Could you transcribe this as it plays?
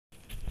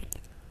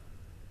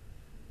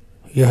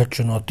यह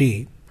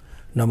चुनौती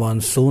न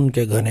मानसून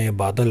के घने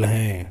बादल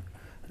हैं,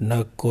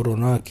 न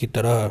कोरोना की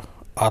तरह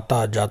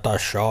आता जाता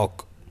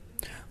शौक,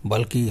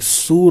 बल्कि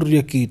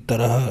सूर्य की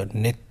तरह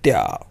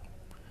नित्या,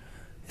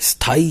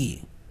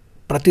 स्थायी,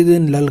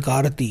 प्रतिदिन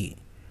ललकारती,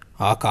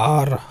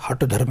 आकार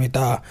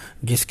हठधर्मिता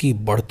जिसकी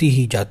बढ़ती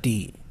ही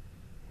जाती।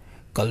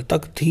 कल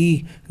तक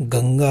थी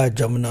गंगा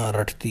जमुना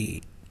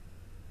रटती,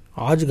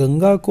 आज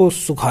गंगा को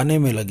सुखाने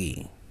में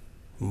लगी।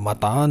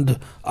 मतांध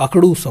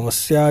अकड़ू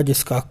समस्या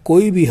जिसका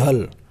कोई भी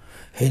हल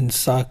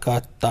हिंसा का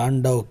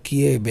तांडव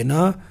किए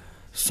बिना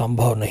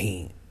संभव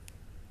नहीं।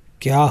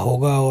 क्या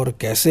होगा और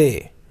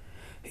कैसे,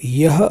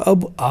 यह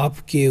अब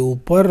आपके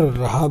ऊपर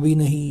रहा भी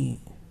नहीं।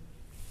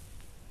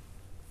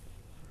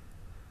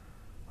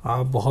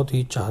 आप बहुत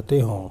ही चाहते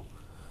हो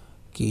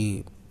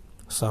कि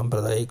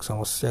सांप्रदायिक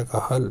समस्या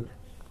का हल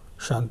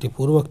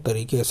शांतिपूर्वक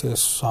तरीके से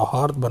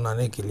सौहार्द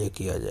बनाने के लिए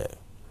किया जाए,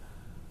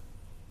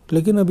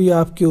 लेकिन अभी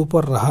आपके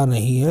ऊपर रहा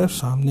नहीं है।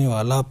 सामने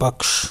वाला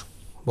पक्ष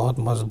बहुत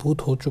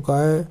मजबूत हो चुका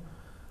है,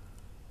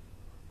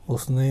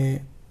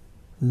 उसने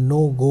नो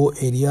गो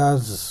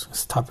एरियाज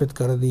स्थापित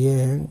कर दिए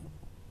हैं।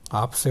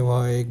 आपसे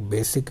वह एक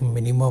बेसिक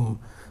मिनिमम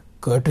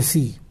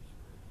कर्टसी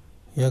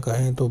या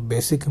कहें तो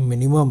बेसिक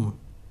मिनिमम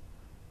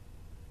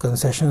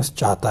कंसेशंस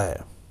चाहता है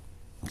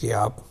कि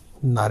आप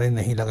नारे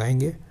नहीं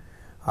लगाएंगे,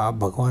 आप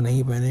भगवा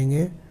नहीं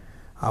पहनेंगे,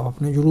 आप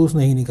अपने जुलूस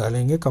नहीं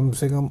निकालेंगे, कम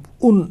से कम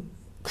उन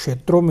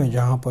क्षेत्रों में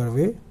जहां पर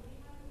वे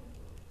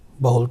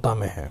बहुलता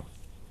में है।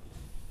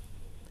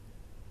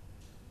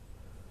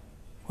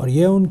 और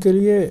यह उनके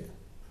लिए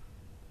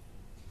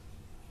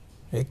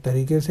एक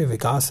तरीके से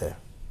विकास है।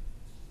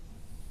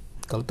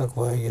 कल तक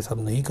वह ये सब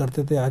नहीं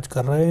करते थे, आज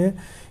कर रहे हैं।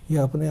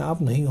 यह अपने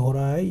आप नहीं हो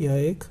रहा है, यह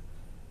एक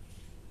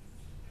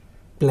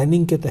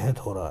प्लानिंग के तहत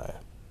हो रहा है।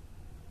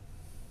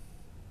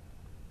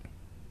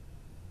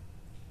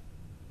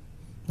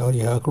 और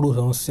यह अकड़ू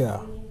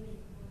समस्या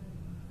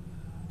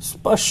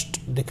स्पष्ट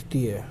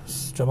दिखती है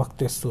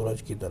चमकते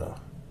सूरज की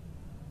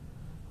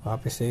तरह।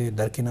 आप इसे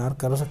दरकिनार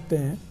कर सकते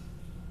हैं,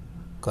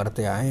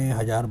 करते आए हैं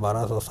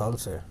 1000-1200 साल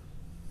से,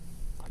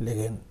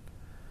 लेकिन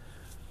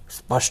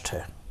स्पष्ट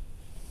है।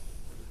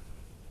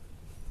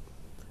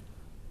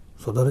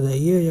 सुधर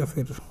जाइए या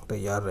फिर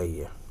तैयार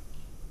रहिए।